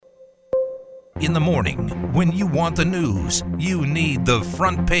In the morning, when you want the news, you need the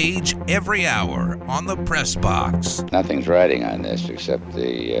front page every hour on the Press Box. Nothing's riding on this except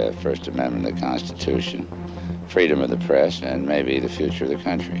the First Amendment of the Constitution, freedom of the press, and maybe the future of the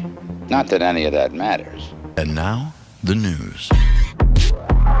country. Not that any of that matters. And now, the news.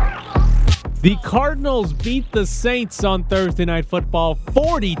 The Cardinals beat the Saints on Thursday Night Football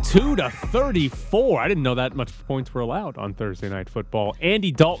 42-34. I didn't know that much points were allowed on Thursday Night Football.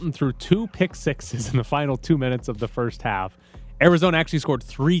 Andy Dalton threw 2 pick sixes in the final 2 minutes of the first half. Arizona actually scored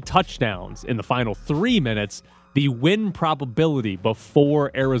 3 touchdowns in the final 3 minutes. The win probability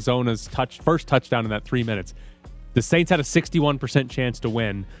before Arizona's first touchdown in that 3 minutes, the Saints had a 61% chance to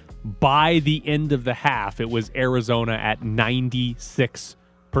win. By the end of the half, it was Arizona at 96%.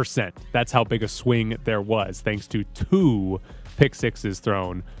 That's how big a swing there was, thanks to 2 pick sixes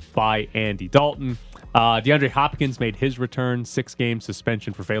thrown by Andy Dalton. DeAndre Hopkins made his return, 6-game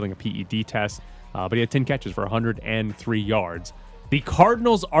suspension for failing a PED test, but he had 10 catches for 103 yards. The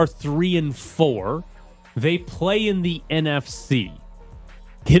Cardinals are 3-4. They play in the NFC.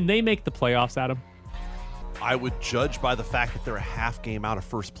 Can they make the playoffs, Adam? I would judge by the fact that they're a half game out of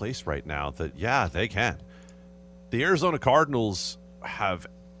first place right now that, yeah, they can. The Arizona Cardinals have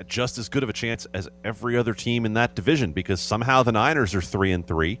just as good of a chance as every other team in that division because somehow the Niners are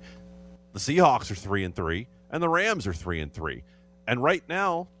 3-3, the Seahawks are 3-3, and the Rams are 3-3. And right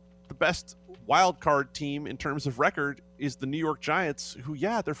now, the best wild card team in terms of record is the New York Giants, who,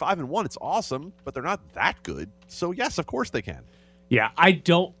 yeah, they're 5-1. It's awesome, but they're not that good. So, yes, of course they can. Yeah, I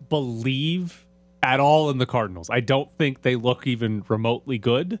don't believe at all in the Cardinals. I don't think they look even remotely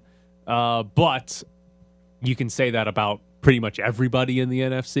good, but you can say that about pretty much everybody in the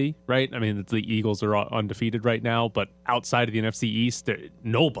NFC, right? I mean, the Eagles are undefeated right now, but outside of the NFC East,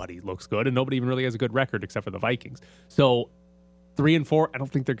 nobody looks good, and nobody even really has a good record except for the Vikings. So 3-4, I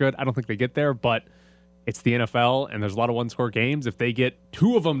don't think they're good. I don't think they get there, but it's the NFL, and there's a lot of one-score games. If they get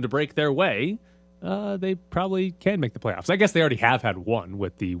 2 of them to break their way, they probably can make the playoffs. I guess they already have had one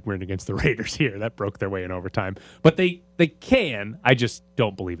with the win against the Raiders here. That broke their way in overtime. But they can. I just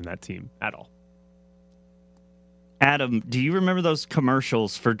don't believe in that team at all. Adam, do you remember those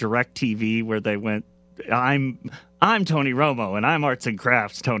commercials for DirecTV where they went, I'm Tony Romo, and I'm Arts and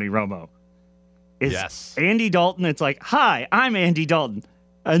Crafts Tony Romo? Yes. Andy Dalton, it's like, hi, I'm Andy Dalton,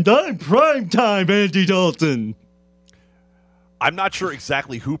 and I'm Primetime Andy Dalton. I'm not sure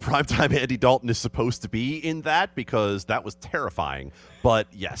exactly who Primetime Andy Dalton is supposed to be in that because that was terrifying. But,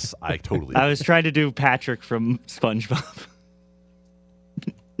 yes, I totally I was trying to do Patrick from SpongeBob.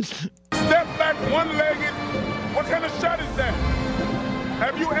 Step back one-legged. What kind of shot is that?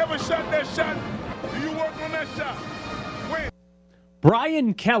 Have you ever shot that shot? Do you work on that shot? When?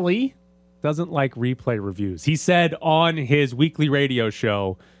 Brian Kelly doesn't like replay reviews. He said on his weekly radio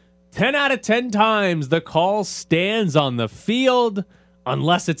show, 10 out of 10 times the call stands on the field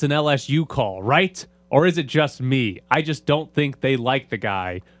unless it's an LSU call, right? Or is it just me? I just don't think they like the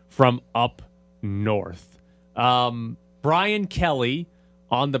guy from up north. Brian Kelly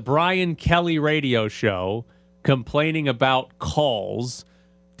on the Brian Kelly radio show complaining about calls.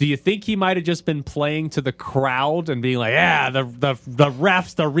 Do you think he might have just been playing to the crowd and being like, yeah, the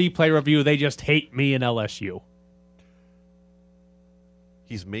refs, the replay review, they just hate me and LSU?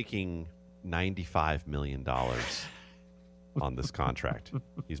 He's making $95 million on this contract.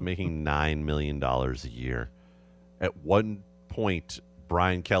 He's making $9 million a year. At one point,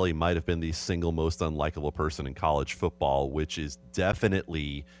 Brian Kelly might have been the single most unlikable person in college football, which is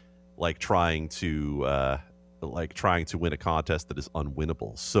definitely like trying to win a contest that is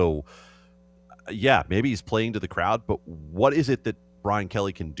unwinnable. So, yeah, maybe he's playing to the crowd, but what is it that Brian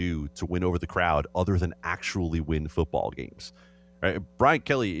Kelly can do to win over the crowd other than actually win football games? Right? Brian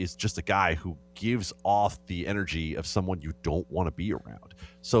Kelly is just a guy who gives off the energy of someone you don't want to be around.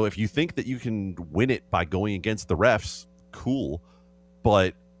 So if you think that you can win it by going against the refs, cool.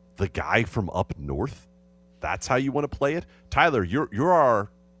 But the guy from up north, that's how you want to play it? Tyler, you're our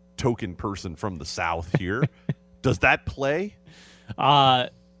token person from the South here. Does that play?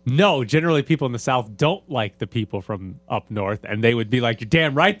 No, generally people in the South don't like the people from up north, and they would be like, you're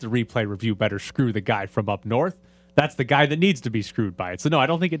damn right the replay review better screw the guy from up north. That's the guy that needs to be screwed by it. So, no, I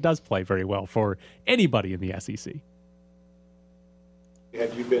don't think it does play very well for anybody in the SEC.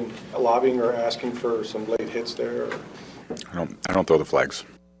 Have you been lobbying or asking for some late hits there? I don't throw the flags.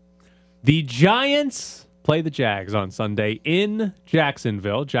 The Giants play the Jags on Sunday in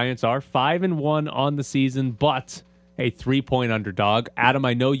Jacksonville. Giants are 5-1 on the season, but a 3-point underdog. Adam,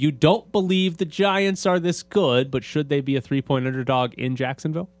 I know you don't believe the Giants are this good, but should they be a 3-point underdog in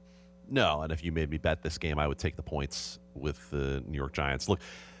Jacksonville? No, and if you made me bet this game, I would take the points with the New York Giants. Look,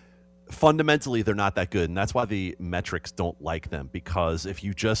 fundamentally, they're not that good, and that's why the metrics don't like them, because if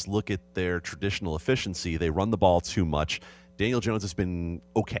you just look at their traditional efficiency, they run the ball too much. Daniel Jones has been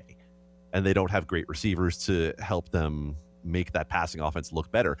okay, and they don't have great receivers to help them make that passing offense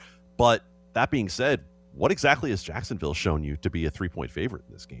look better. But that being said, what exactly has Jacksonville shown you to be a 3-point favorite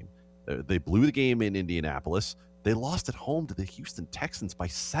in this game? They blew the game in Indianapolis. They lost at home to the Houston Texans by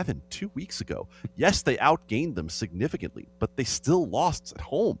 7 2 weeks ago. Yes, they outgained them significantly, but they still lost at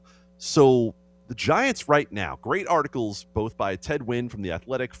home. So the Giants right now, great articles both by Ted Wynn from The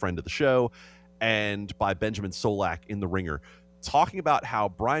Athletic, friend of the show, and by Benjamin Solak in The Ringer, talking about how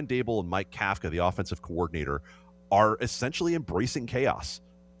Brian Daboll and Mike Kafka, the offensive coordinator, are essentially embracing chaos.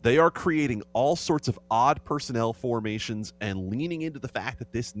 They are creating all sorts of odd personnel formations and leaning into the fact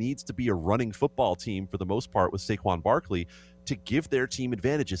that this needs to be a running football team for the most part with Saquon Barkley to give their team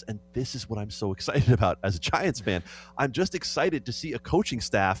advantages. And this is what I'm so excited about as a Giants fan. I'm just excited to see a coaching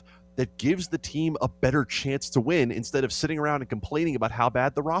staff that gives the team a better chance to win instead of sitting around and complaining about how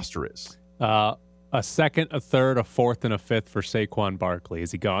bad the roster is. A second, a third, a fourth, and a fifth for Saquon Barkley.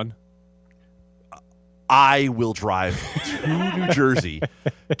 Is he gone? I will drive to New Jersey,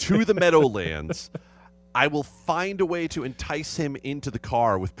 to the Meadowlands. I will find a way to entice him into the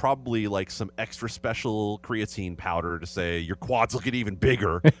car with probably like some extra special creatine powder to say your quads will get even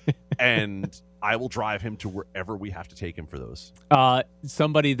bigger, and I will drive him to wherever we have to take him for those.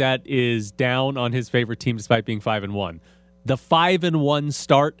 Somebody that is down on his favorite team despite being 5-1. The 5-1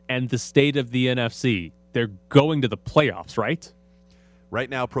 start and the state of the NFC. They're going to the playoffs, right? Right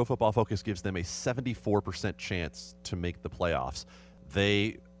now, Pro Football Focus gives them a 74% chance to make the playoffs.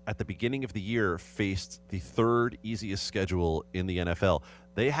 They, at the beginning of the year, faced the third easiest schedule in the NFL.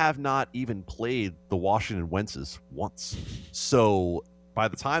 They have not even played the Washington Wentzes once. So by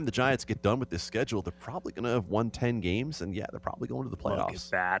the time the Giants get done with this schedule, they're probably going to have won 10 games, and yeah, they're probably going to the playoffs. Look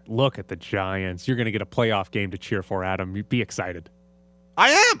at that. Look at the Giants. You're going to get a playoff game to cheer for, Adam. You'd be excited. I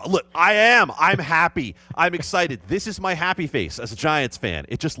am. Look, I am. I'm happy. I'm excited. This is my happy face as a Giants fan.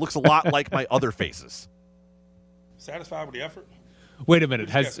 It just looks a lot like my other faces. Satisfied with the effort? Wait a minute.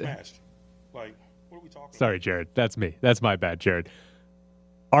 We just got smashed. Like, what are we talking Sorry, Jared. That's me. That's my bad, Jared.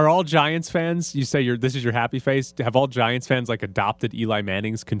 Are all Giants fans, you say this is your happy face, have all Giants fans like adopted Eli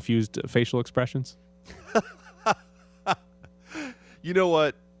Manning's confused facial expressions? You know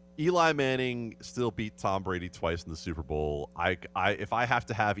what? Eli Manning still beat Tom Brady twice in the Super Bowl. If I have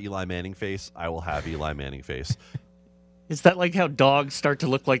to have Eli Manning face, I will have Eli Manning face. Is that like how dogs start to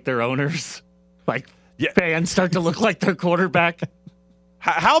look like their owners? Like fans start to look like their quarterback?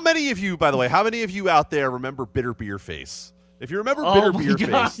 How many of you, by the way, how many of you out there remember Bitter Beer face? If you remember Bitter Beer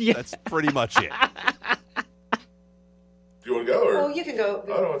face, that's pretty much it. Do you want to go? Or? Oh, you can go. I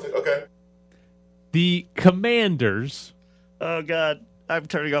don't want to. Okay. The Commanders. Oh, God. I'm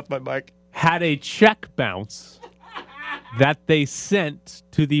turning off my mic. Had a check bounce that they sent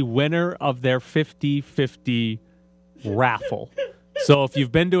to the winner of their 50-50 raffle. So if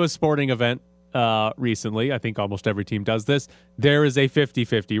you've been to a sporting event recently, I think almost every team does this, there is a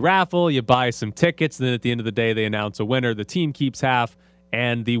 50-50 raffle. You buy some tickets, and then at the end of the day, they announce a winner. The team keeps half,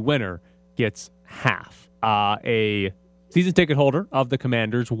 and the winner gets half. A season ticket holder of the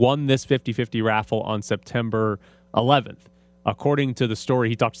Commanders won this 50-50 raffle on September 11th. According to the story,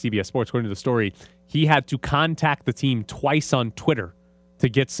 he talked to CBS Sports. According to the story, he had to contact the team twice on Twitter to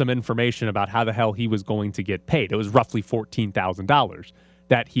get some information about how the hell he was going to get paid. It was roughly $14,000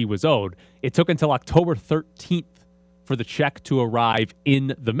 that he was owed. It took until October 13th for the check to arrive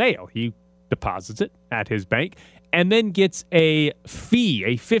in the mail. He deposits it at his bank and then gets a fee,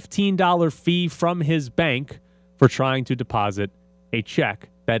 a $15 fee from his bank for trying to deposit a check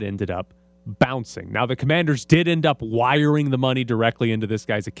that ended up bouncing. Now, the Commanders did end up wiring the money directly into this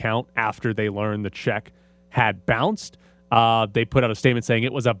guy's account after they learned the check had bounced. They put out a statement saying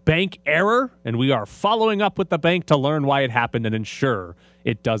it was a bank error, and we are following up with the bank to learn why it happened and ensure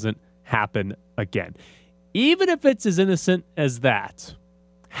it doesn't happen again. Even if it's as innocent as that,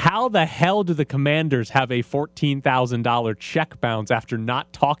 how the hell do the Commanders have a $14,000 check bounce after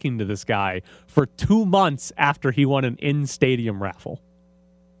not talking to this guy for 2 months after he won an in-stadium raffle?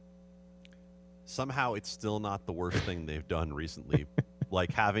 Somehow it's still not the worst thing they've done recently,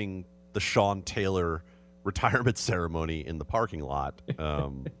 like having the Sean Taylor retirement ceremony in the parking lot.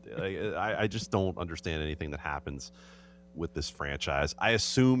 I just don't understand anything that happens with this franchise. I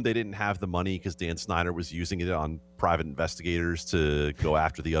assume they didn't have the money because Dan Snyder was using it on private investigators to go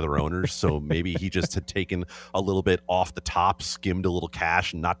after the other owners. So maybe he just had taken a little bit off the top, skimmed a little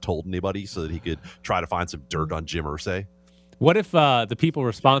cash, and not told anybody so that he could try to find some dirt on Jim Irsay. What if the people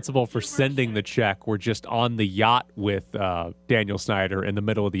responsible for sending the check were just on the yacht with Daniel Snyder in the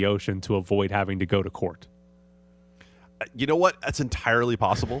middle of the ocean to avoid having to go to court? You know what? That's entirely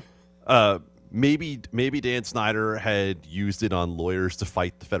possible. Maybe Dan Snyder had used it on lawyers to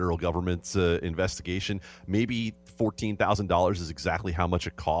fight the federal government's investigation. Maybe $14,000 is exactly how much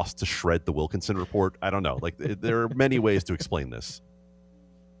it costs to shred the Wilkinson report. I don't know. Like, there are many ways to explain this.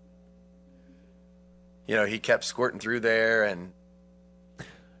 You know, he kept squirting through there. And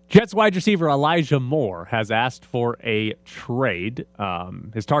Jets wide receiver Elijah Moore has asked for a trade.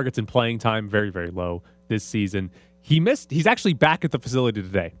 His targets and playing time very, very low this season. He's actually back at the facility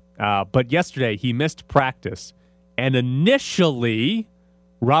today. But yesterday he missed practice. And initially,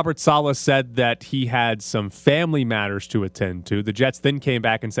 Robert Saleh said that he had some family matters to attend to. The Jets then came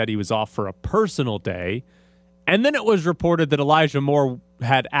back and said he was off for a personal day. And then it was reported that Elijah Moore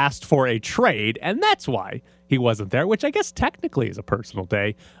had asked for a trade, and that's why he wasn't there, which I guess technically is a personal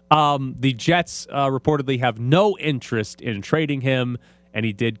day. The Jets reportedly have no interest in trading him, and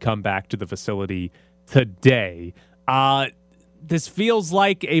he did come back to the facility today. This feels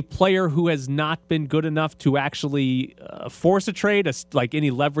like a player who has not been good enough to actually force a trade, like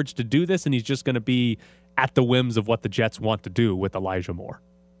any leverage to do this, and he's just going to be at the whims of what the Jets want to do with Elijah Moore.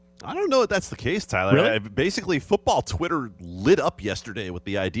 I don't know if that's the case, Tyler. Really? Basically, football Twitter lit up yesterday with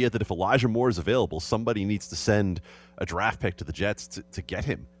the idea that if Elijah Moore is available, somebody needs to send a draft pick to the Jets to get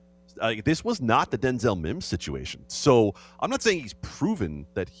him. This was not the Denzel Mims situation. So I'm not saying he's proven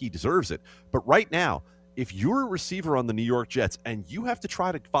that he deserves it. But right now, if you're a receiver on the New York Jets and you have to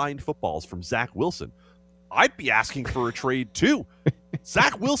try to find footballs from Zach Wilson, I'd be asking for a trade too.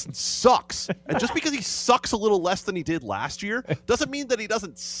 Zach Wilson sucks. And just because he sucks a little less than he did last year doesn't mean that he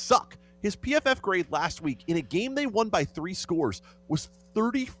doesn't suck. His PFF grade last week in a game they won by 3 scores was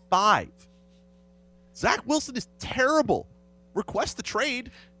 35. Zach Wilson is terrible. Request the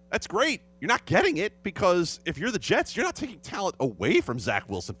trade. That's great. You're not getting it because if you're the Jets, you're not taking talent away from Zach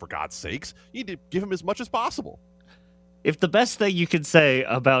Wilson, for God's sakes. You need to give him as much as possible. If the best thing you can say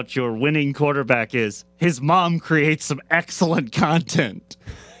about your winning quarterback is his mom creates some excellent content,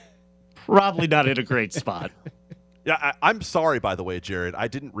 probably not in a great spot. Yeah, I'm sorry, by the way, Jared. I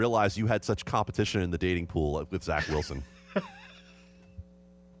didn't realize you had such competition in the dating pool with Zach Wilson.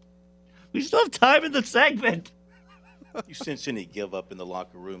 We still have time in the segment. You sense any give up in the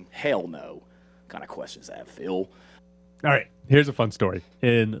locker room? Hell no. What kind of questions that, Phil? All right, here's a fun story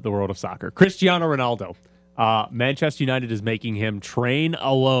in the world of soccer. Cristiano Ronaldo. Manchester United is making him train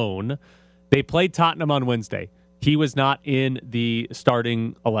alone. They played Tottenham on Wednesday. He was not in the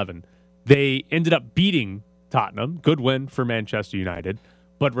starting 11. They ended up beating Tottenham. Good win for Manchester United.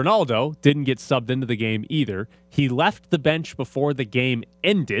 But Ronaldo didn't get subbed into the game either. He left the bench before the game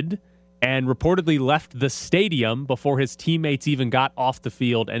ended and reportedly left the stadium before his teammates even got off the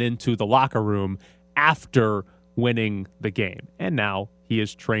field and into the locker room after winning the game. And now he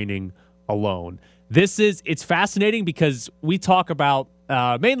is training alone. It's fascinating because we talk about,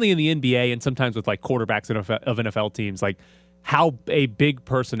 mainly in the NBA and sometimes with like quarterbacks of NFL teams, like how a big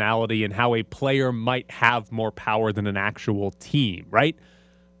personality and how a player might have more power than an actual team, right?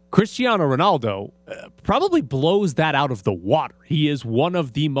 Cristiano Ronaldo probably blows that out of the water. He is one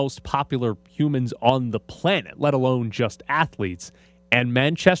of the most popular humans on the planet, let alone just athletes. And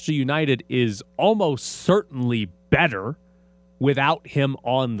Manchester United is almost certainly better without him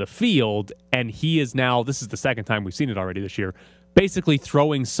on the field, and he is now, this is the second time we've seen it already this year, basically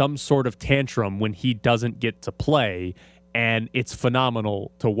throwing some sort of tantrum when he doesn't get to play, and it's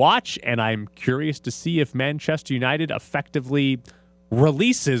phenomenal to watch, and I'm curious to see if Manchester United effectively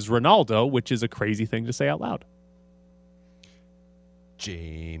releases Ronaldo, which is a crazy thing to say out loud.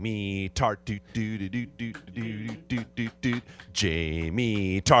 Jamie Tart, do do do do do do do do do.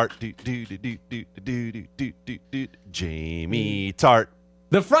 Jamie Tart, do do do do do do do do do. Jamie Tart.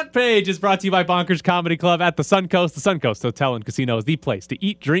 The Front Page is brought to you by Bonkers Comedy Club at the Suncoast. The Suncoast Hotel and Casino is the place to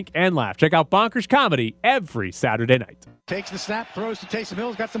eat, drink, and laugh. Check out Bonkers Comedy every Saturday night. Takes the snap, throws to Taysom Hill.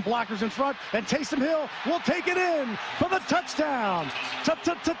 He's got some blockers in front, and Taysom Hill will take it in for the touchdown.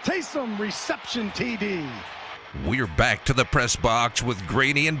 Taysom reception TD. We're back to the press box with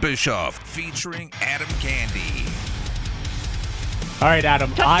Graney and Bischoff, featuring Adam Candy. All right,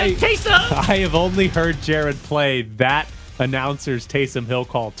 Adam. I have only heard Jared play that announcer's Taysom Hill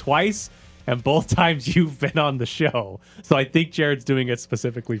call twice, and both times you've been on the show. So I think Jared's doing it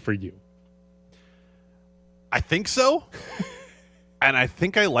specifically for you. I think so. And I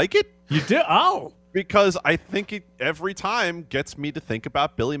think I like it. You do? Oh. Because I think it every time gets me to think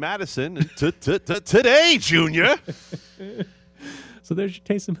about Billy Madison and today, Junior. So there's your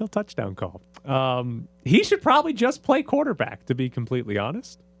Taysom Hill touchdown call. He should probably just play quarterback, to be completely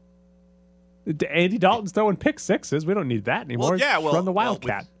honest. Andy Dalton's throwing pick sixes. We don't need that anymore. Run the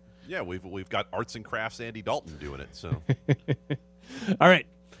Wildcat. We've got arts and crafts Andy Dalton doing it. So, all right.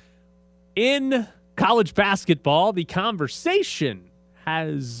 In college basketball, the conversation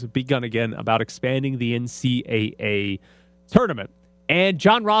has begun again about expanding the NCAA tournament. And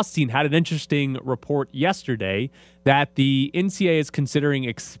John Rothstein had an interesting report yesterday that the NCAA is considering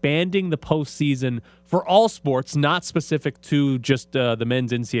expanding the postseason for all sports, not specific to just the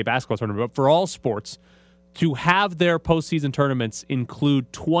men's NCAA basketball tournament, but for all sports, to have their postseason tournaments include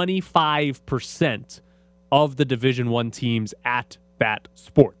 25% of the Division I teams at that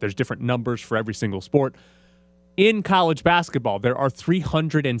sport. There's different numbers for every single sport. In college basketball, there are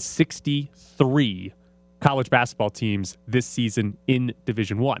 363 college basketball teams this season in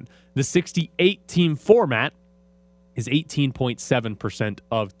Division I. The 68-team format is 18.7%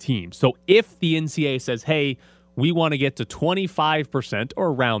 of teams. So if the NCAA says, hey, we want to get to 25% or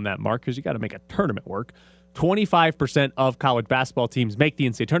around that mark, because you got to make a tournament work, 25% of college basketball teams make the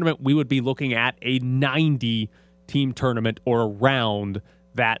NCAA tournament, we would be looking at a 90-team tournament or around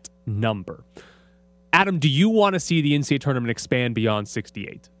that number. Adam, do you want to see the NCAA tournament expand beyond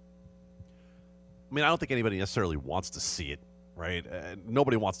 68? I mean, I don't think anybody necessarily wants to see it, right?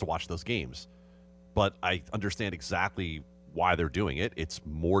 Nobody wants to watch those games. But I understand exactly why they're doing it. It's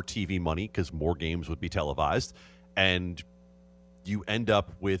more TV money because more games would be televised. And you end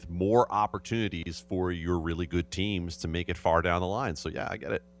up with more opportunities for your really good teams to make it far down the line. So, yeah, I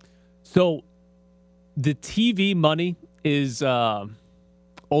get it. So the TV money is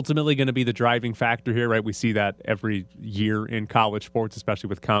ultimately going to be the driving factor here, right? We see that every year in college sports, especially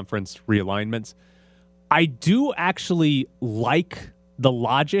with conference realignments. I do actually like the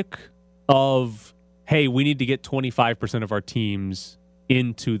logic of, hey, we need to get 25% of our teams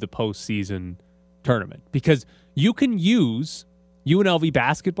into the postseason tournament, because you can use UNLV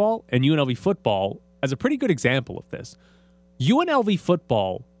basketball and UNLV football as a pretty good example of this. UNLV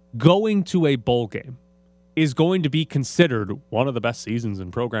football going to a bowl game is going to be considered one of the best seasons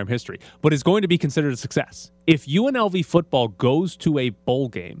in program history, but is going to be considered a success. If UNLV football goes to a bowl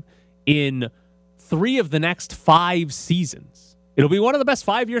game in 3 of the next 5 seasons, it'll be one of the best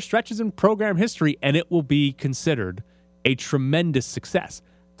 5-year stretches in program history, and it will be considered a tremendous success.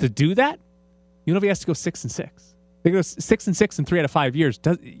 To do that, UNLV has to go 6-6. They go 6-6 in 3 out of 5 years.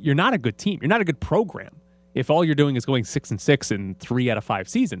 You're not a good team. You're not a good program if all you're doing is going 6-6 in 3 out of 5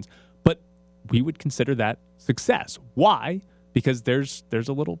 seasons. But we would consider that success. Why? Because there's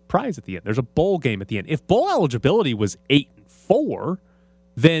a little prize at the end. There's a bowl game at the end. If bowl eligibility was 8-4,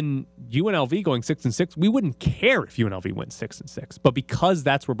 then UNLV going 6-6, we wouldn't care if UNLV went 6-6. But because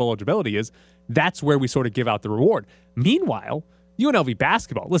that's where bowl eligibility is, that's where we sort of give out the reward. Meanwhile, UNLV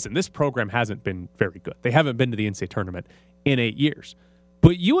basketball, listen, this program hasn't been very good. They haven't been to the NCAA tournament in 8 years.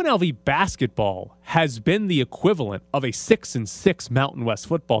 But UNLV basketball has been the equivalent of a 6-6 Mountain West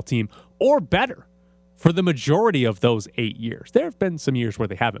football team, or better, for the majority of those 8 years. There have been some years where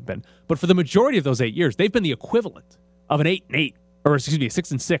they haven't been, but for the majority of those 8 years, they've been the equivalent of an 8-8, or excuse me, a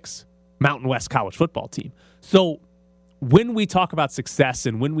 6-6 Mountain West college football team. So when we talk about success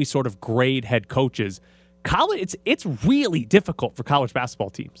and when we sort of grade head coaches, it's really difficult for college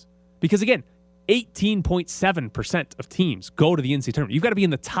basketball teams because, again, 18.7% of teams go to the NCAA tournament. You've got to be in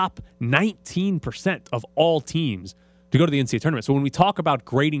the top 19% of all teams to go to the NCAA tournament. So when we talk about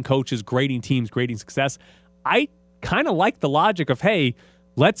grading coaches, grading teams, grading success, I kind of like the logic of, hey,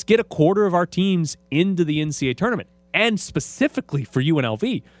 let's get a quarter of our teams into the NCAA tournament. And specifically for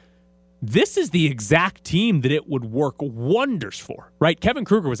UNLV, this is the exact team that it would work wonders for, right? Kevin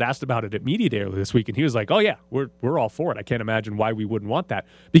Kruger was asked about it at Media Day earlier this week, and he was like, oh, yeah, we're all for it. I can't imagine why we wouldn't want that.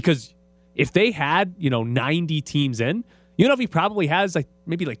 Because if they had, 90 teams in, UNLV probably has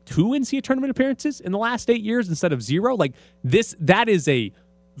maybe 2 NCAA tournament appearances in the last 8 years instead of 0. That is a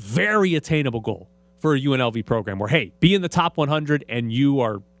very attainable goal for a UNLV program where, hey, be in the top 100 and you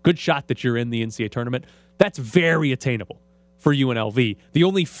are good shot that you're in the NCAA tournament. That's very attainable for UNLV. The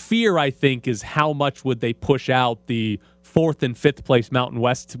only fear, I think, is how much would they push out the 4th and 5th place Mountain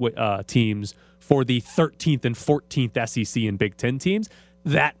West teams for the 13th and 14th SEC and Big Ten teams.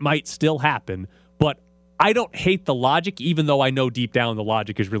 That might still happen, but I don't hate the logic, even though I know deep down the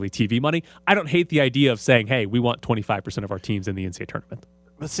logic is really TV money. I don't hate the idea of saying, hey, we want 25% of our teams in the NCAA tournament.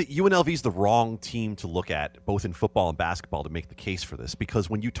 Let's see, UNLV is the wrong team to look at, both in football and basketball, to make the case for this, because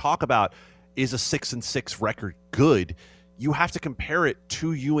when you talk about is a 6-6 record good, you have to compare it to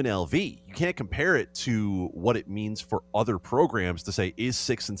UNLV. You can't compare it to what it means for other programs to say, is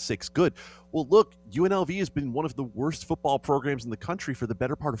 6-6 good? Well, look, UNLV has been one of the worst football programs in the country for the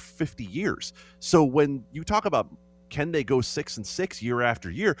better part of 50 years. So when you talk about can they go 6-6 year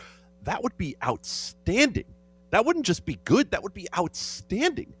after year, that would be outstanding. That wouldn't just be good, that would be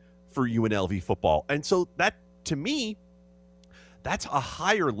outstanding for UNLV football. And so that, to me, that's a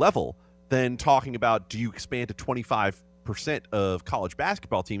higher level than talking about, do you expand to 25% of college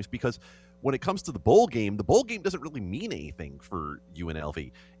basketball teams? Because when it comes to the bowl game doesn't really mean anything for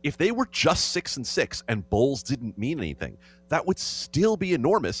UNLV. If they were just 6-6 and bowls didn't mean anything, that would still be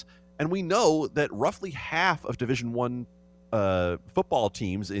enormous. And we know that roughly half of Division I football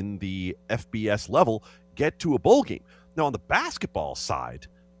teams in the FBS level get to a bowl game. Now, on the basketball side,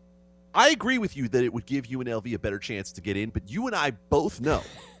 I agree with you that it would give UNLV a better chance to get in, but you and I both know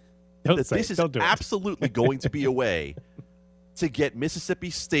that this is absolutely going to be a way to get Mississippi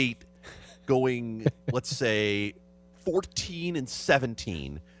State going, let's say,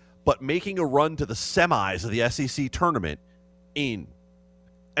 14-17, but making a run to the semis of the SEC tournament in.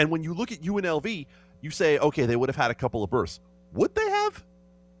 And when you look at UNLV, you say, okay, they would have had a couple of berths. Would they have?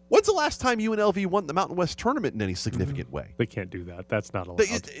 When's the last time UNLV won the Mountain West tournament in any significant way? They can't do that. That's not allowed.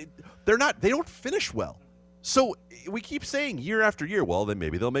 They don't finish well. So we keep saying year after year, well, then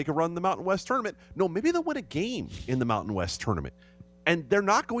maybe they'll make a run in the Mountain West tournament. No, maybe they'll win a game in the Mountain West tournament. And they're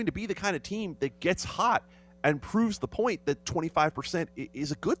not going to be the kind of team that gets hot and proves the point that 25%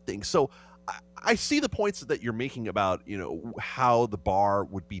 is a good thing. So I see the points that you're making about, how the bar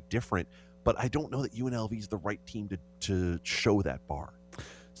would be different, but I don't know that UNLV is the right team to show that bar.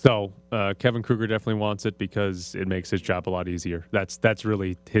 So Kevin Kruger definitely wants it because it makes his job a lot easier. That's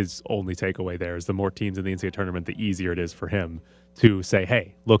really his only takeaway there is the more teams in the NCAA tournament, the easier it is for him to say,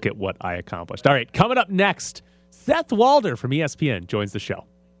 hey, look at what I accomplished. All right, coming up next, Seth Walder from ESPN joins the show.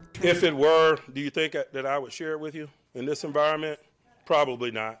 If it were, do you think that I would share it with you in this environment? Probably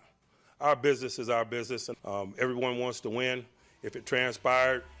not. Our business is our business, and everyone wants to win. If it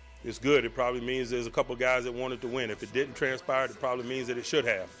transpired, it's good. It probably means there's a couple guys that wanted to win. If it didn't transpire, it probably means that it should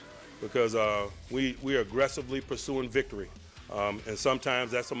have, because we are aggressively pursuing victory, and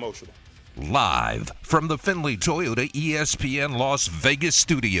sometimes that's emotional. Live from the Findlay Toyota ESPN Las Vegas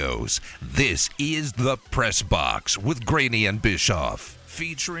studios, this is The Press Box with Graney and Bischoff,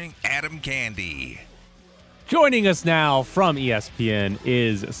 featuring Adam Candy. Joining us now from ESPN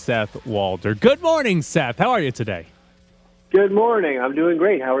is Seth Walder. Good morning, Seth. How are you today? Good morning. I'm doing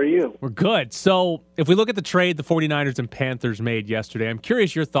great. How are you? We're good. So if we look at the trade the 49ers and Panthers made yesterday, I'm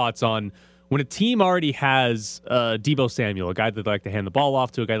curious your thoughts on when a team already has Deebo Samuel, a guy that they like to hand the ball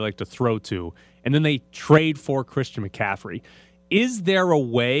off to, a guy they like to throw to, and then they trade for Christian McCaffrey. Is there a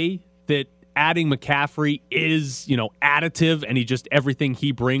way that adding McCaffrey is, additive and everything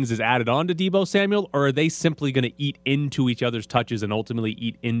he brings is added on to Deebo Samuel, or are they simply going to eat into each other's touches and ultimately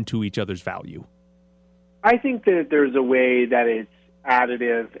eat into each other's value? I think that there's a way that it's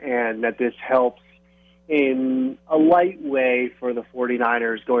additive and that this helps in a light way for the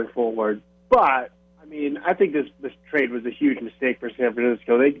 49ers going forward. But, I think this trade was a huge mistake for San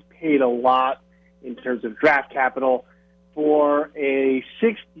Francisco. They paid a lot in terms of draft capital for a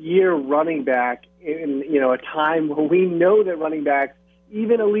sixth-year running back in a time when we know that running backs,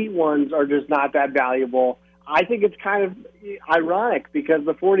 even elite ones, are just not that valuable. I think it's kind of ironic because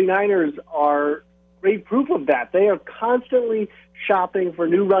the 49ers are great proof of that. They are constantly shopping for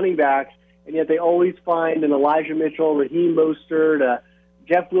new running backs, and yet they always find an Elijah Mitchell, Raheem Mostert,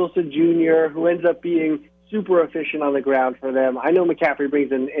 Jeff Wilson Jr., who ends up being super efficient on the ground for them. I know McCaffrey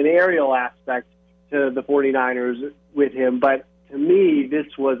brings an aerial aspect to the 49ers with him, but to me, this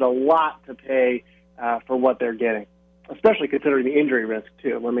was a lot to pay for what they're getting, especially considering the injury risk,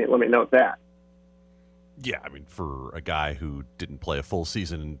 too. Let me note that. Yeah, for a guy who didn't play a full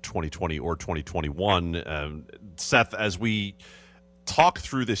season in 2020 or 2021, Seth, as we talk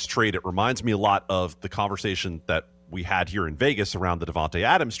through this trade, it reminds me a lot of the conversation that we had here in Vegas around the Davante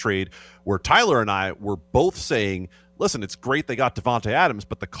Adams trade, where Tyler and I were both saying, listen, it's great they got Davante Adams,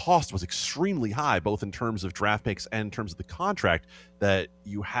 but the cost was extremely high, both in terms of draft picks and in terms of the contract that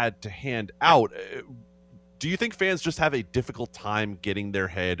you had to hand out. Do you think fans just have a difficult time getting their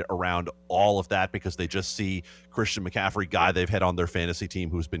head around all of that because they just see Christian McCaffrey, guy they've had on their fantasy team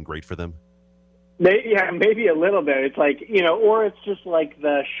who's been great for them? Yeah, maybe a little bit. It's like, or it's just like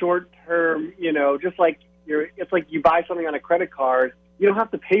the short term, just like it's like you buy something on a credit card. You don't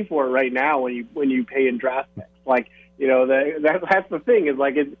have to pay for it right now when you pay in draft picks. Like, that's the thing is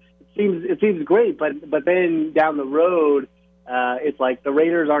like it seems great, but then down the road, it's like the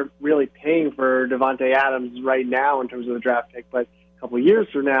Raiders aren't really paying for Devontae Adams right now in terms of the draft pick, but a couple of years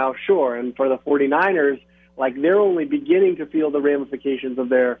from now, sure. And for the 49ers, like they're only beginning to feel the ramifications of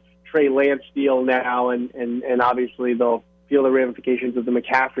their Trey Lance deal now, and obviously they'll feel the ramifications of the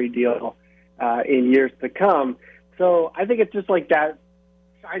McCaffrey deal in years to come. So I think it's just like that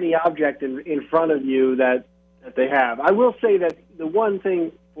shiny object in front of you that they have. I will say that the one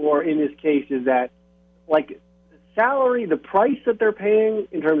thing in this case is that, like, the salary, the price that they're paying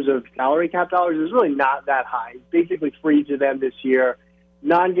in terms of salary cap dollars is really not that high. It's basically free to them this year.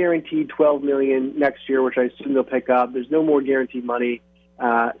 Non-guaranteed $12 million next year, which I assume they'll pick up. There's no more guaranteed money.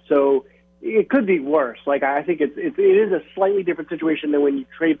 So it could be worse. Like, I think it is a slightly different situation than when you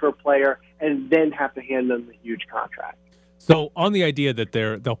trade for a player and then have to hand them the huge contract. So on the idea that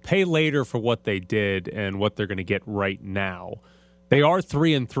they'll pay later for what they did and what they're going to get right now, they are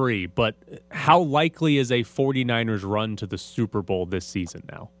 3-3, but how likely is a 49ers run to the Super Bowl this season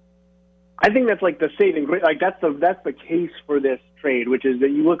now? I think that's like the saving grace. Like that's the case for this trade, which is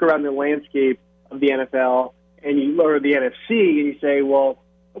that you look around the landscape of the NFL or the NFC, and you say, well,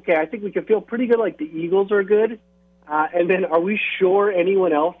 okay, I think we can feel pretty good like the Eagles are good. And then are we sure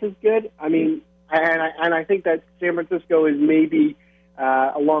anyone else is good? I mean, and I think that San Francisco is maybe,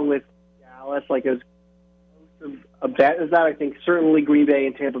 along with Dallas, like as close a bet as that. I think certainly Green Bay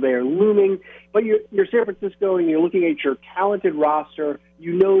and Tampa Bay are looming. But you're San Francisco, and you're looking at your talented roster.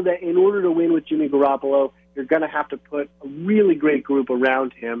 You know that in order to win with Jimmy Garoppolo, you're going to have to put a really great group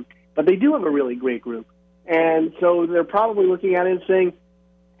around him. But they do have a really great group. And so they're probably looking at it and saying,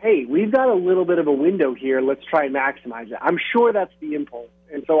 hey, we've got a little bit of a window here. Let's try and maximize it. I'm sure that's the impulse.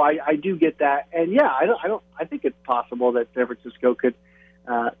 And so I do get that. And yeah, I think it's possible that San Francisco could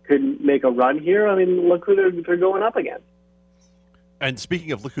make a run here. I mean, look who they're going up against. And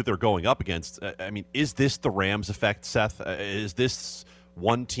speaking of look who they're going up against, I mean, is this the Rams effect, Seth? Is this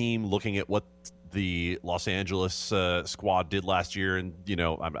one team looking at what the Los Angeles squad did last year? And, you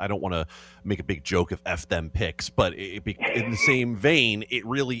know, I don't want to make a big joke of F them picks, but in the same vein, it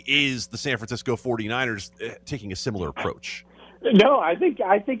really is the San Francisco 49ers taking a similar approach. No, I think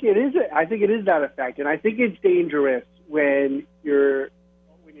it is. I think it is that effect, and I think it's dangerous when you're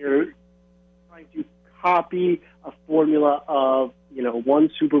trying to copy a formula of, you know, one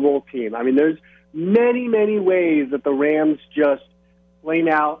Super Bowl team. I mean, there's many, many ways that the Rams just playing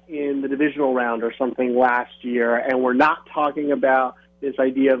out in the divisional round or something last year, and we're not talking about this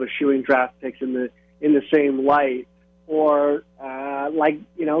idea of eschewing draft picks in the same light. Or like,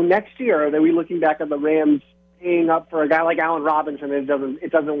 you know, next year, are we looking back at the Rams paying up for a guy like Allen Robinson and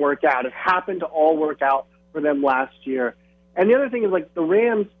it doesn't work out? It happened to all work out for them last year. And the other thing is, like, the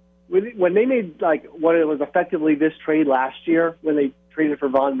Rams, when they made, like, what it was effectively this trade last year, when they traded for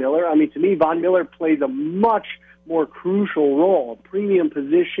Von Miller, I mean, to me, Von Miller plays a much more crucial role, premium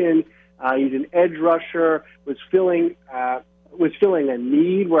position. He's an edge rusher, was filling a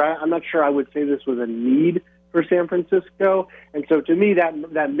need where I'm not sure I would say this was a need for San Francisco. And so to me,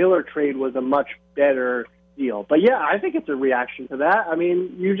 that Miller trade was a much better deal. But yeah, I think it's a reaction to that. I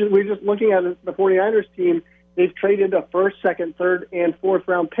mean, we're just looking at the 49ers team. They've traded a first, second, third, and fourth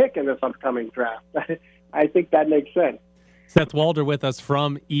round pick in this upcoming draft. I think that makes sense. Seth Walder with us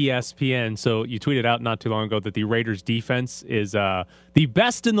from ESPN. So you tweeted out not too long ago that the Raiders defense is the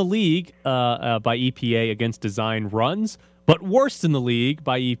best in the league by EPA against design runs, but worst in the league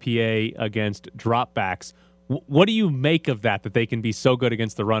by EPA against dropbacks. What do you make of that they can be so good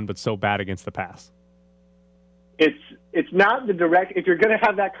against the run but so bad against the pass? It's not the direct. If you're going to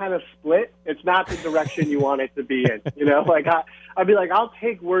have that kind of split, it's not the direction you want it to be in. You know, like I'd be like, I'll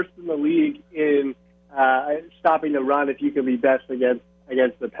take worst in the league in stopping the run if you can be best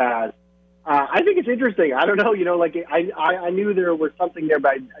against the pass. I think it's interesting. I don't know. You know, like I knew there was something there,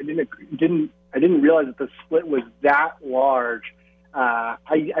 but I didn't realize that the split was that large.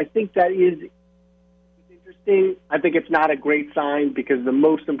 I think that is interesting. I think it's not a great sign because the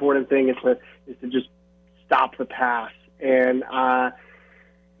most important thing is to just stop the pass. And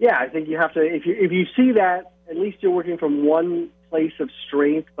yeah, I think you have to. If you see that, at least you're working from one place of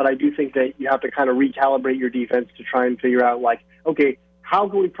strength. But I do think that you have to kind of recalibrate your defense to try and figure out, like, okay, how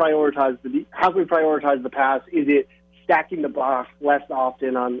can we prioritize the pass? Is it stacking the box less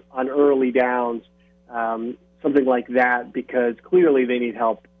often on early downs, something like that? Because clearly they need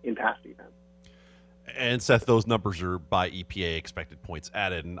help in pass defense. And Seth, those numbers are by EPA, expected points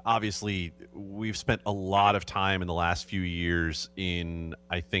added. And obviously, we've spent a lot of time in the last few years in,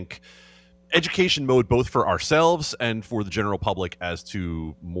 I think, education mode, both for ourselves and for the general public as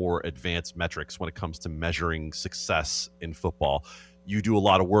to more advanced metrics when it comes to measuring success in football. You do a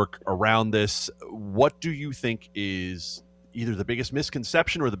lot of work around this. What do you think is either the biggest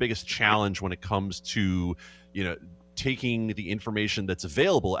misconception or the biggest challenge when it comes to, taking the information that's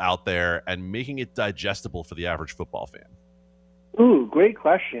available out there and making it digestible for the average football fan? Ooh, great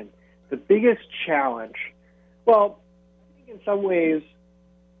question. The biggest challenge. Well, I think in some ways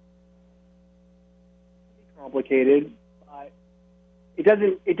it's complicated. It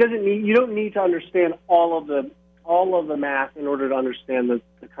doesn't need, you don't need to understand all of the math in order to understand the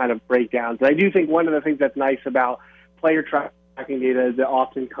kind of breakdowns. And I do think one of the things that's nice about player tracking data is it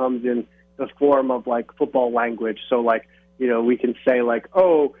often comes in the form of like football language. So like, we can say like,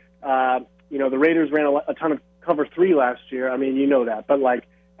 the Raiders ran a ton of cover 3 last year. I mean, you know that, but like,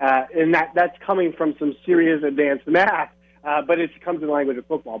 and that's coming from some serious advanced math, but it comes in the language of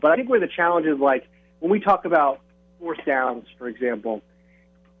football. But I think where the challenge is, like, when we talk about fourth downs, for example,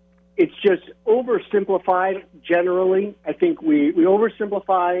 it's just oversimplified generally. I think we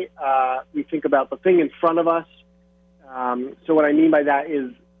oversimplify. We think about the thing in front of us. So what I mean by that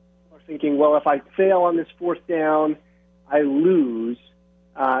is we're thinking, well, if I fail on this fourth down, I lose.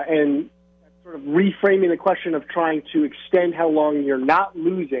 And sort of reframing the question of trying to extend how long you're not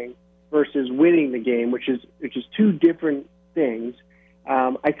losing versus winning the game, which is two different things.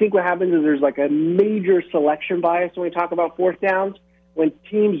 I think what happens is there's like a major selection bias when we talk about fourth downs. When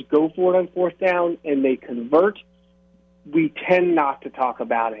teams go for it on fourth down and they convert, we tend not to talk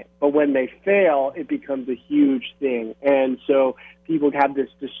about it. But when they fail, it becomes a huge thing. And so people have this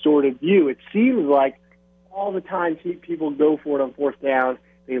distorted view. It seems like all the time people go for it on fourth down,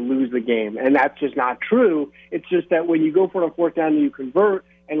 they lose the game. And that's just not true. It's just that when you go for it on fourth down and you convert,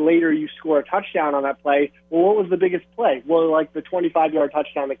 and later you score a touchdown on that play, well, what was the biggest play? Well, like the 25-yard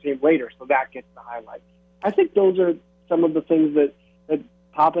touchdown that came later, so that gets the highlight. I think those are some of the things that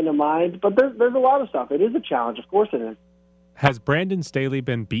pop into mind, but there's a lot of stuff. It is a challenge. Of course it is. Has Brandon Staley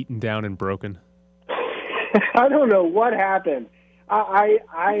been beaten down and broken? I don't know what happened.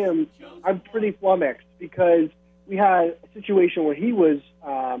 I'm pretty flummoxed because we had a situation where he was,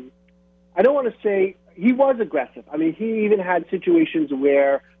 I don't want to say he was aggressive. I mean, he even had situations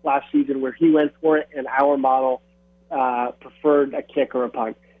where last season where he went for it and our model preferred a kick or a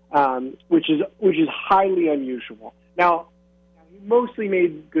punt, which is highly unusual. Now, he mostly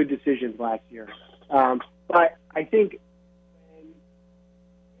made good decisions last year, but I think when he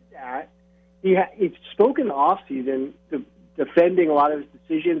did that, he spoke in the offseason defending a lot of his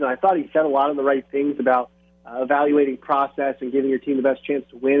decisions, and I thought he said a lot of the right things about evaluating process and giving your team the best chance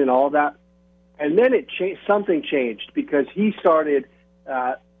to win and all of that. And then something changed because he started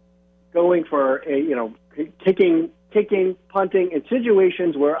going for kicking, punting in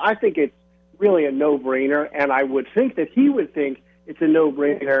situations where I think it's really a no-brainer, and I would think that he would think it's a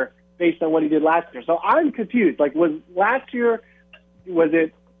no-brainer based on what he did last year. So I'm confused. Like, did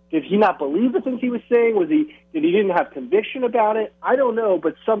he not believe the things he was saying? Did he didn't have conviction about it? I don't know,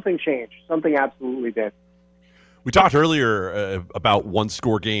 but something changed. Something absolutely did. We talked earlier about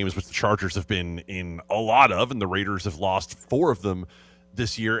one-score games, which the Chargers have been in a lot of, and the Raiders have lost 4 of them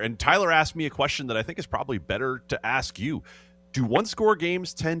this year. And Tyler asked me a question that I think is probably better to ask you. Do one-score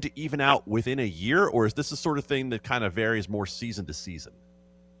games tend to even out within a year, or is this the sort of thing that kind of varies more season to season?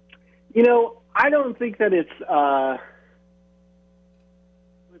 I don't think that it's let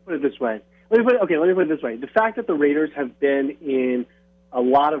me put it this way. Let me put it this way. The fact that the Raiders have been in a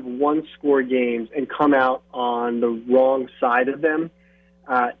lot of one-score games and come out on the wrong side of them,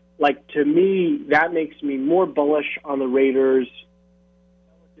 to me, that makes me more bullish on the Raiders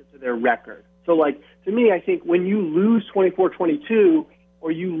relative to their record. So, to me, I think when you lose 24-22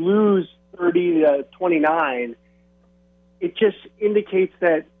 or you lose 30-29, it just indicates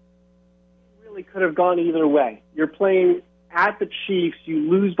that it really could have gone either way. You're playing at the Chiefs, you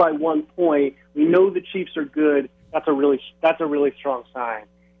lose by 1 point. We know the Chiefs are good. That's a really strong sign.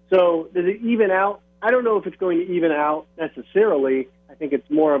 So does it even out? I don't know if it's going to even out necessarily. I think it's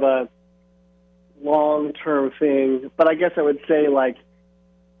more of a long-term thing. But I guess I would say,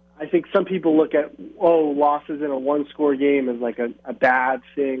 I think some people look at, losses in a one-score game as a bad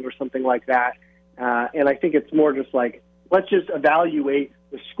thing or something like that. And I think it's more just let's just evaluate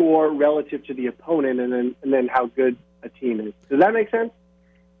the score relative to the opponent and then how good a team is. Does that make sense?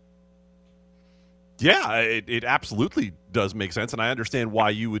 Yeah, it absolutely does make sense, and I understand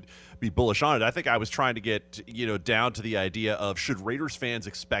why you would be bullish on it. I think I was trying to get down to the idea of, should Raiders fans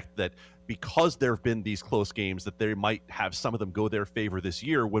expect that because there have been these close games that they might have some of them go their favor this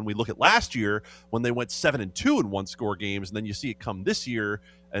year, when we look at last year when they went 7-2 in one-score games, and then you see it come this year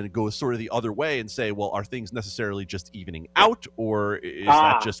and it goes sort of the other way and say, well, are things necessarily just evening out, or is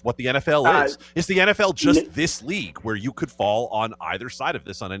that just what the NFL is? Is the NFL just this league where you could fall on either side of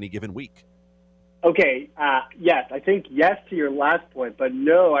this on any given week? Okay, yes, I think yes to your last point, but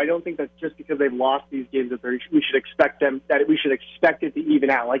no, I don't think that's just because they've lost these games that we should expect it to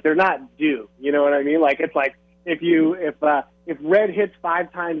even out. Like, they're not due. You know what I mean? Like, it's like if red hits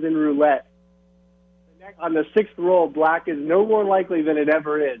 5 times in roulette, on the 6th roll, black is no more likely than it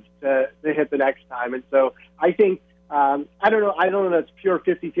ever is to hit the next time. And so I think I don't know that's pure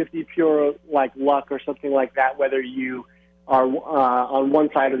 50-50, pure like luck or something like that, whether you are on one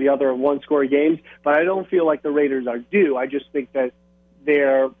side or the other of one-score games, but I don't feel like the Raiders are due. I just think that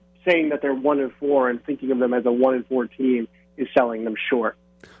they're saying that they're 1-4 and thinking of them as a 1-4 team is selling them short.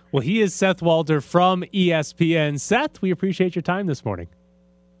 Well, he is Seth Walder from ESPN. Seth, we appreciate your time this morning.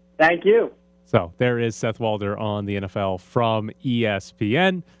 Thank you. So there is Seth Walder on the NFL from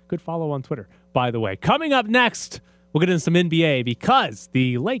ESPN. Good follow on Twitter, by the way. Coming up next, we'll get into some NBA because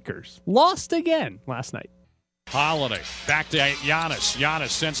the Lakers lost again last night. Holiday back to Giannis.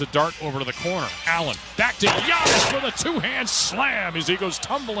 Giannis sends a dart over to the corner. Allen back to Giannis with a two-hand slam as he goes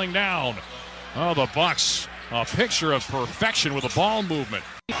tumbling down. Oh, the Bucks, a picture of perfection with a ball movement.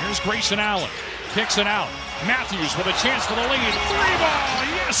 Here's Grayson Allen. Kicks it out. Matthews with a chance for the lead. 3-ball.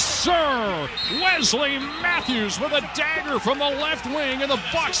 Yes, sir. Wesley Matthews with a dagger from the left wing, and the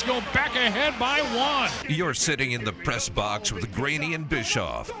Bucks go back ahead by 1. You're sitting in the press box with Graney and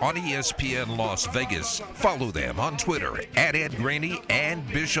Bischoff on ESPN Las Vegas. Follow them on Twitter at Ed Graney and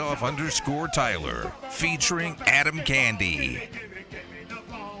Bischoff_Tyler, featuring Adam Candy.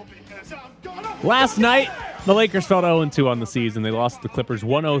 Last night, the Lakers fell 0-2 on the season. They lost to the Clippers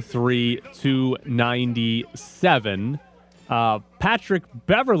 103-97. Patrick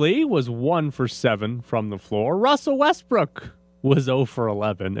Beverley was 1 for 7 from the floor. Russell Westbrook was 0 for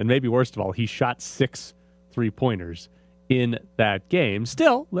 11. And maybe worst of all, he shot 6 3-pointers in that game.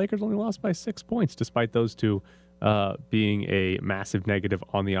 Still, Lakers only lost by 6 points despite those two being a massive negative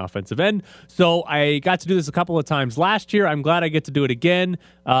on the offensive end. So I got to do this a couple of times last year. I'm glad I get to do it again,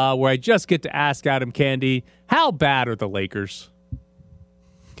 where I just get to ask Adam Candy, how bad are the Lakers?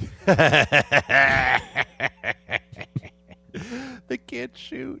 They can't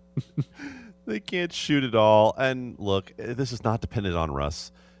shoot. They can't shoot at all. And look, this is not dependent on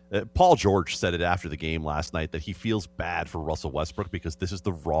Russ. Paul George said it after the game last night that he feels bad for Russell Westbrook because this is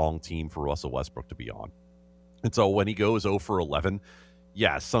the wrong team for Russell Westbrook to be on. And so when he goes 0 for 11,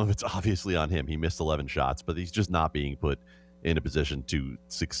 yeah, some of it's obviously on him. He missed 11 shots, but he's just not being put in a position to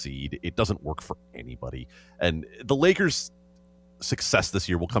succeed. It doesn't work for anybody. And the Lakers' success this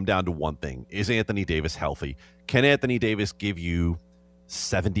year will come down to one thing. Is Anthony Davis healthy? Can Anthony Davis give you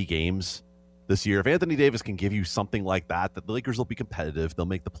 70 games this year? If Anthony Davis can give you something like that, the Lakers will be competitive. They'll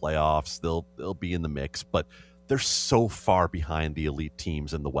make the playoffs. They'll be in the mix. But they're so far behind the elite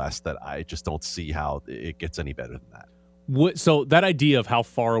teams in the West that I just don't see how it gets any better than that. So that idea of how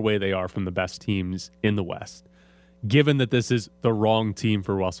far away they are from the best teams in the West, given that this is the wrong team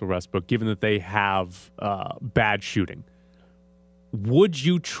for Russell Westbrook, given that they have bad shooting, would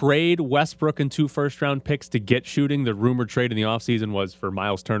you trade Westbrook and 2 first-round picks to get shooting? The rumored trade in the offseason was for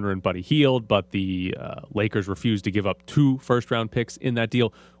Miles Turner and Buddy Hield, but the Lakers refused to give up 2 first-round picks in that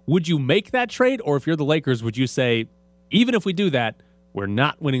deal. Would you make that trade? Or if you're the Lakers, would you say, even if we do that, we're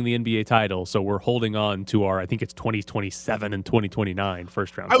not winning the NBA title, so we're holding on to our, I think it's 2027 and 2029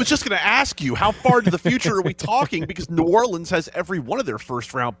 first-round picks? I was just going to ask you, how far into the future are we talking? Because New Orleans has every one of their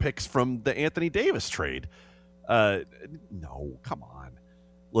first-round picks from the Anthony Davis trade. No, come on.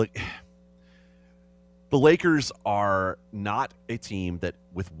 Look, the Lakers are not a team that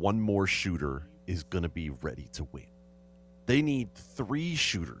with one more shooter is going to be ready to win. They need 3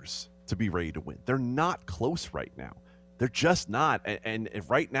 shooters to be ready to win. They're not close right now. They're just not. And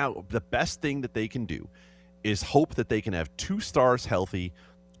right now, the best thing that they can do is hope that they can have 2 stars healthy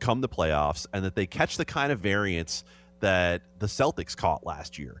come the playoffs and that they catch the kind of variance that the Celtics caught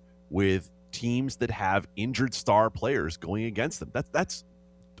last year with teams that have injured star players going against them. That's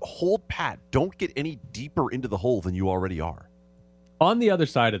hold pat. Don't get any deeper into the hole than you already are. On the other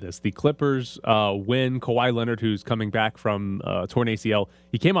side of this, the Clippers win. Kawhi Leonard, who's coming back from torn ACL,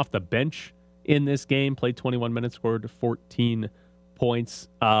 he came off the bench in this game, played 21 minutes, scored 14 points.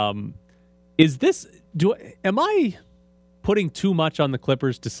 Am I putting too much on the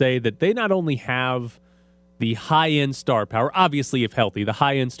Clippers to say that they not only have the high-end star power, obviously if healthy, the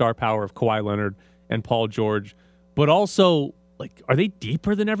high-end star power of Kawhi Leonard and Paul George, but also, like, are they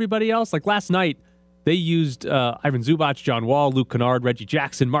deeper than everybody else? Like last night, they used Ivan Zubac, John Wall, Luke Kennard, Reggie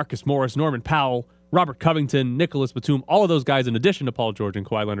Jackson, Marcus Morris, Norman Powell, Robert Covington, Nicholas Batum, all of those guys, in addition to Paul George and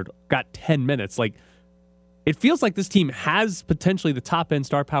Kawhi Leonard, got 10 minutes. Like, it feels like this team has potentially the top-end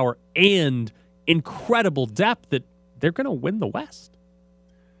star power and incredible depth that they're going to win the West.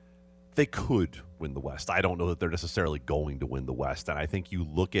 They could win the West. I don't know that they're necessarily going to win the West. And I think you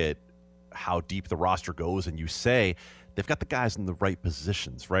look at how deep the roster goes and you say they've got the guys in the right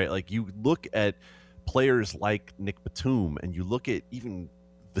positions, right? Like you look at players like Nick Batum and you look at even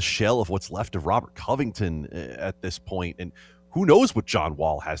the shell of what's left of Robert Covington at this point, and who knows what John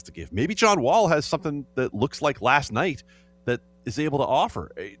Wall has to give. Maybe John Wall has something that looks like last night that is able to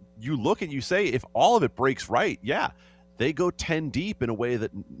offer. You look and you say, if all of it breaks right, yeah, they go 10 deep in a way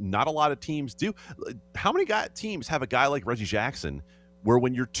that not a lot of teams do. How many teams have a guy like Reggie Jackson where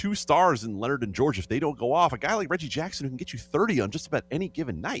when you're two stars in Leonard and George, if they don't go off, a guy like Reggie Jackson who can get you 30 on just about any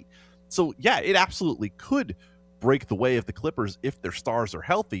given night? So, yeah, it absolutely could break the way of the Clippers if their stars are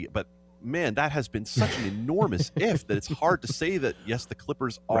healthy. But, man, that has been such an enormous if that it's hard to say that, yes, the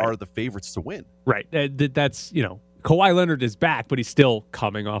Clippers are the favorites to win. Right. That's, Kawhi Leonard is back, but he's still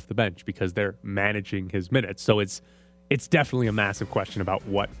coming off the bench because they're managing his minutes. So it's definitely a massive question about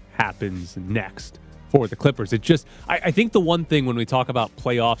what happens next for the Clippers. It just, I think the one thing when we talk about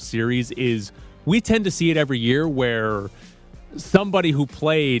playoff series is we tend to see it every year where somebody who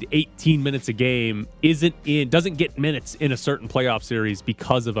played 18 minutes a game doesn't get minutes in a certain playoff series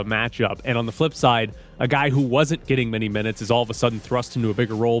because of a matchup. And on the flip side, a guy who wasn't getting many minutes is all of a sudden thrust into a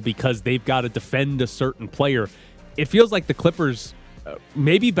bigger role because they've got to defend a certain player. It feels like the Clippers,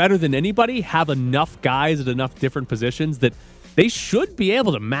 maybe better than anybody, have enough guys at enough different positions that they should be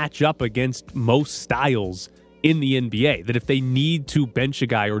able to match up against most styles in the NBA. That if they need to bench a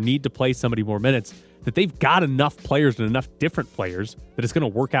guy or need to play somebody more minutes, that they've got enough players and enough different players that it's going to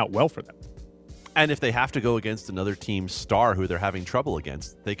work out well for them. And if they have to go against another team's star who they're having trouble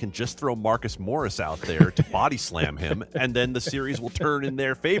against, they can just throw Marcus Morris out there to body slam him, and then the series will turn in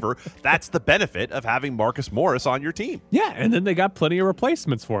their favor. That's the benefit of having Marcus Morris on your team. Yeah, and then they got plenty of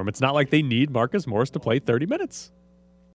replacements for him. It's not like they need Marcus Morris to play 30 minutes.